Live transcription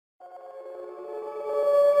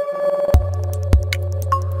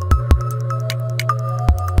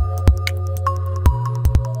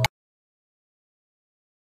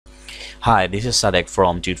Hi, this is Sadek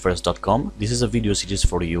from tutefirst.com. This is a video series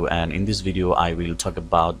for you, and in this video I will talk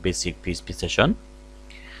about basic PHP session.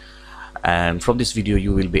 And from this video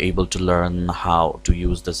you will be able to learn how to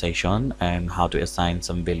use the session and how to assign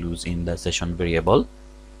some values in the session variable.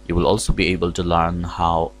 You will also be able to learn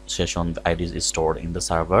how session IDs is stored in the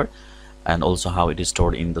server and also how it is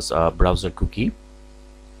stored in this browser cookie.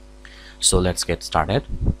 So let's get started.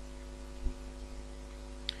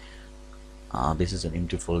 This is an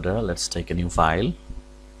empty folder. Let's take a new file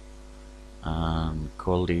and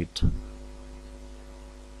call it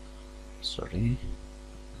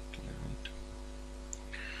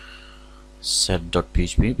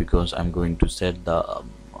set.php because I'm going to set the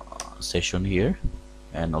session here,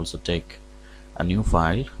 and also take a new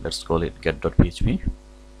file. Let's call it get.php.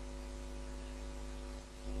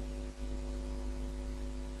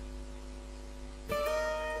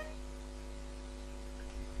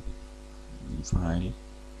 File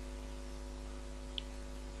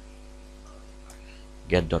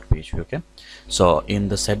get.php. okay, so in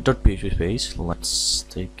the set.php space, let's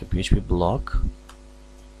take a PHP block.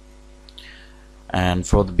 And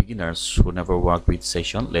for the beginners who never work with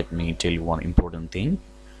session, let me tell you one important thing.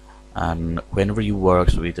 And whenever you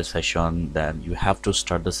work with a session, then you have to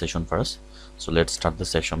start the session first. So let's start the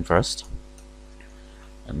session first,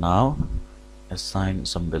 and now assign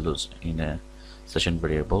some values in a session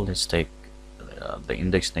variable. Let's take the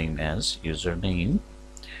index name as username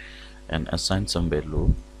and assign some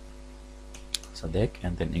value Sadek,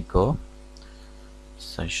 and then echo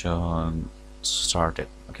session started.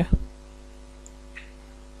 Okay,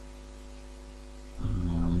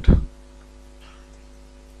 and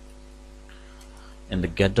in the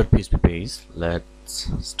get.php page, let's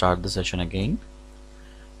start the session again,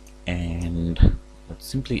 and let's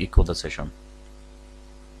simply echo the session.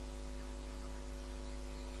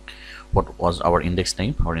 What was our index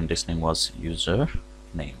name? Our index name was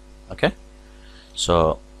username. Okay,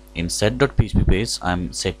 so in set.php page,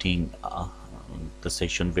 I'm setting the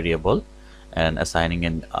session variable and assigning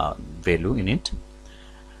a value in it,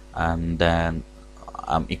 and then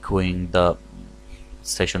I'm echoing the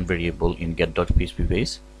session variable in get.php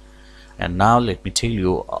page. And now let me tell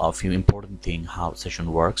you a few important things how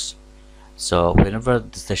session works. So whenever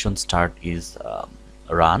the session start is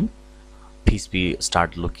run, PHP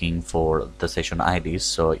start looking for the session IDs.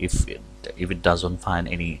 So if it doesn't find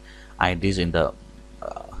any IDs in the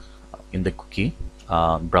cookie,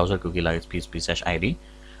 browser cookie, like PHP Session ID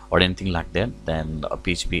or anything like that, then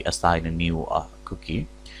PHP assign a new cookie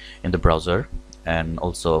in the browser, and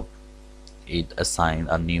also it assign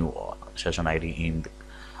a new session ID in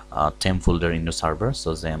the temp folder in the server.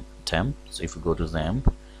 So temp. So if you go to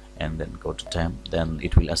temp and then go to temp, then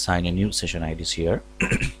it will assign a new session IDs here.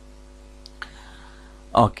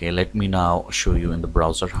 Okay, let me now show you in the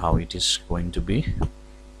browser how it is going to be.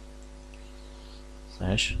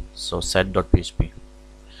 So set.php,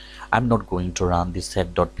 I'm not going to run this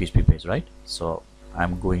set.php page, right? So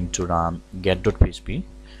I'm going to run get.php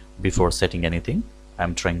before setting anything.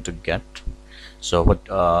 I'm trying to get. So what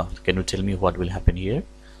can you tell me what will happen here?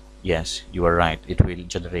 Yes, you are right, it will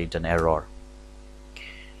generate an error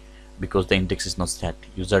because the index is not set.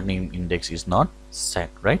 Username index is not set,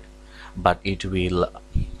 right? But it will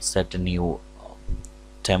set a new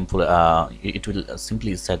temp. It will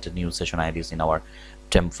simply set a new session IDs in our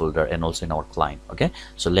temp folder and also in our client. Okay,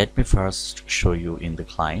 so let me first show you in the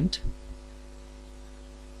client.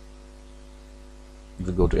 If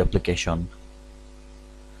we go to application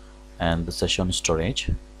and the session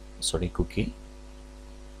storage, cookie,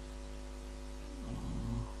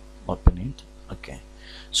 open it. Okay,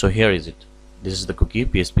 so here is it. This is the cookie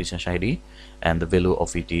PHP Session ID, and the value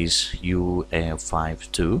of it is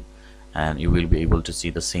UA52, and you will be able to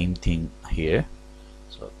see the same thing here.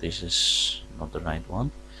 So this is not the right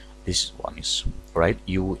one. This one is right,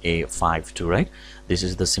 UA52, right? This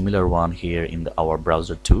is the similar one here in our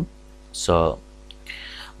browser too. So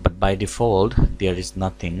but by default there is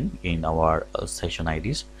nothing in our session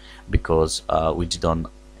IDs because we didn't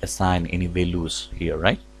assign any values here,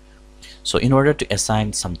 right? So in order to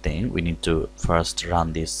assign something, we need to first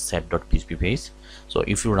run this set.php page. So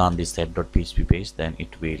if you run this set.php page, then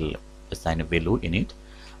it will assign a value in it.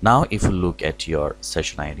 Now if you look at your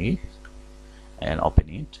session ID and open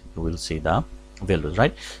it, you will see the values,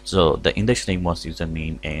 right? So the index name was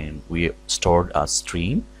username, and we stored a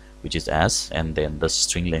string which is s, and then the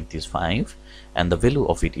string length is 5, and the value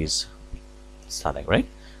of it is Sadek, right?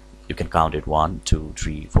 You can count it 1 2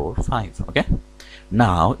 3 4 5. Okay,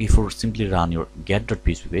 now if you simply run your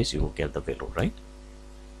get.php page, you will get the value, right?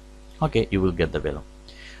 Okay, you will get the value.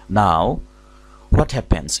 Now What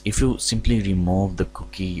happens if you simply remove the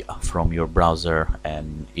cookie from your browser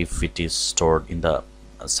and if it is stored in the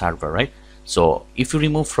server, right? So if you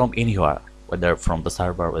remove from anywhere, whether from the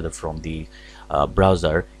server, whether from the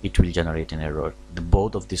browser, it will generate an error.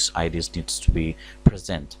 Both of these IDs needs to be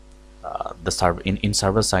present. The server in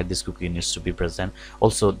server side, this cookie needs to be present.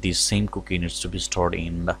 Also, this same cookie needs to be stored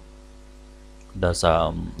in the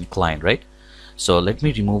client, right? So let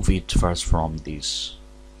me remove it first from this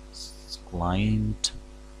client,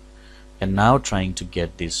 and now trying to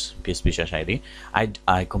get this PHP Session ID.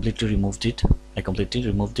 I completely removed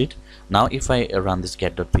it. Now if I run this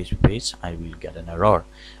get.php page, I will get an error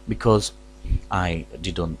because I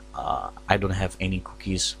don't have any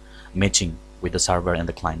cookies matching with the server and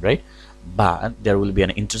the client, right? But there will be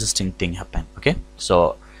an interesting thing happen. Okay,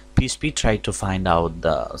 so PHP tried to find out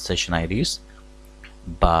the session IDs,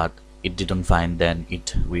 but it didn't find. Then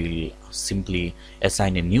it will simply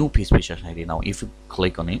assign a new PHP Session ID. Now if you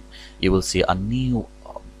click on it, you will see a new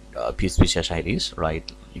PHP Session IDs,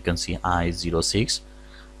 right? You can see I06.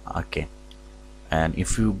 Okay, and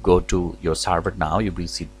if you go to your server now, you will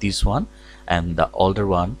see this one, and the older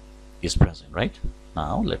one is present, right?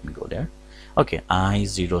 Now let me go there. Okay,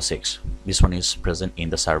 I06, this one is present in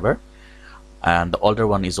the server, and the older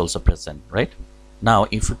one is also present, right? Now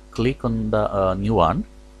if you click on the new one,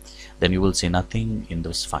 then you will see nothing in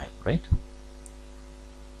this file, right?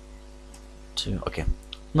 Okay,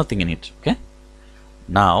 nothing in it. Okay,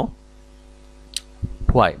 now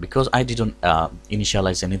why? Because I didn't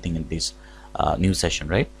initialize anything in this new session,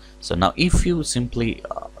 right? So now if you simply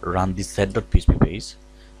run this set.php page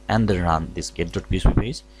and then run this get.php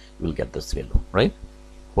page, you will get this value, right?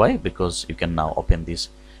 Why? Because you can now open this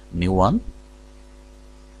new one.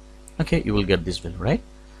 Okay, you will get this value, right?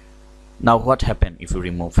 Now what happened if you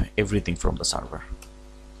remove everything from the server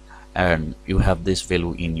and you have this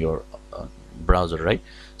value in your browser, right?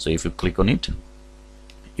 So if you click on it,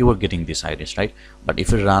 you are getting this IDs, right? But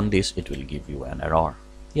if you run this, it will give you an error.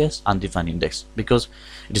 Yes, undefined index, because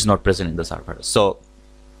it is not present in the server. So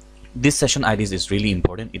this session IDs is really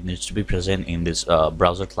important. It needs to be present in this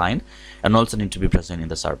browser client and also need to be present in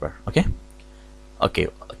the server. Okay,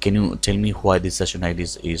 can you tell me why this session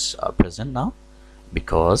IDs is present now?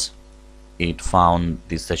 Because it found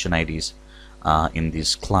this session IDs in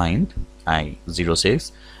this client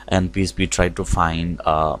I06, and PHP tried to find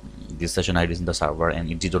this session IDs in the server and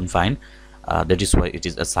it didn't find. That is why it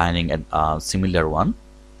is assigning a similar one.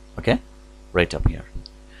 Okay, right up here.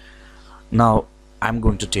 Now I'm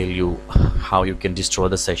going to tell you how you can destroy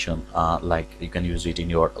the session. Like you can use it in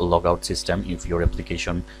your logout system if your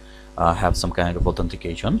application have some kind of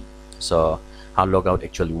authentication. So how logout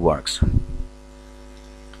actually works.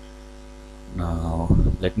 Now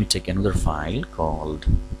let me take another file called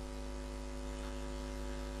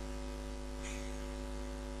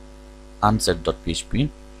unset.php.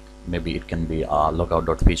 maybe it can be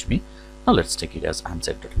logout.php. Now let's take it as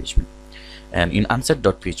unset.php. And in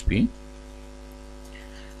unset.php,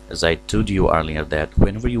 as I told you earlier, that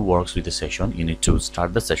whenever you work with the session, you need to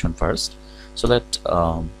start the session first. So let's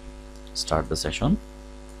start the session.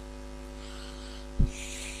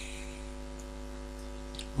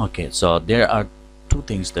 Okay, so there are two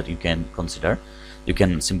things that you can consider. You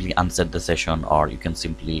can simply unset the session, or you can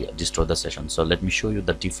simply destroy the session. So let me show you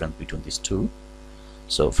the difference between these two.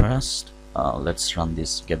 So first let's run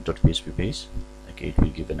this get.php page. Okay, it will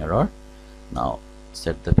give an error. Now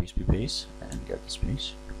set the php page and get this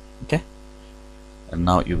page. Okay, and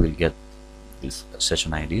now you will get this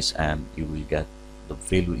session IDs and you will get the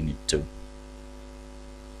value in it too.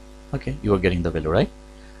 Okay, you are getting the value, right?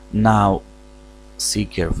 Now see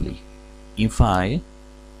carefully. If I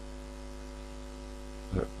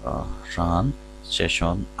run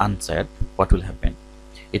session unset, what will happen?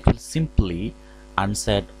 It will simply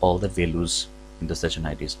unset all the values in the session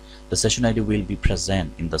IDs. The session ID will be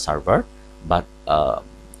present in the server, but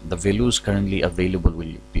the values currently available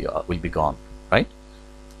will be gone, right?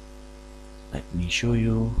 Let me show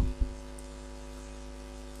you.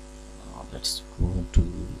 Let's go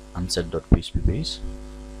to unset.php page.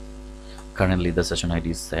 Currently the session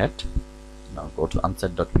ID is set. Now go to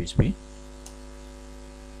unset.php.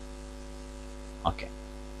 Okay,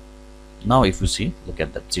 now if you see, look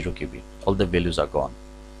at that 0 KB, all the values are gone,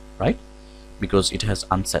 right? Because it has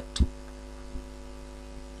unset.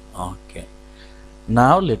 Okay,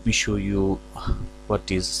 now let me show you what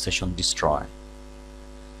is session destroy.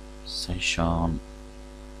 Session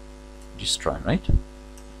destroy, right?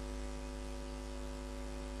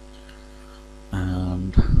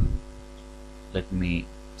 And let me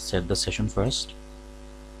set the session first,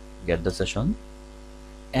 get the session.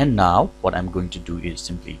 And now what I'm going to do is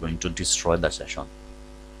simply going to destroy the session.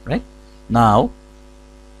 Right now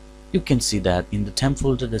you can see that in the temp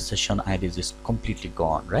folder the session IDs is completely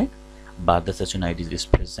gone, right? But the session IDs is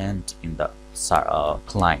present in the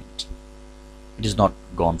client. It is not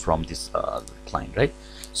gone from this client, right?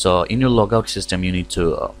 So in your logout system you need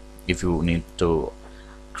to if you need to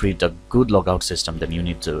create a good logout system, then you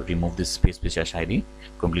need to remove this PHP Session ID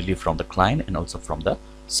completely from the client and also from the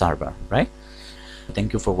server, right?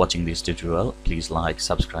 Thank you for watching this tutorial. Please like,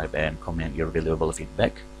 subscribe and comment your valuable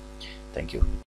feedback. Thank you.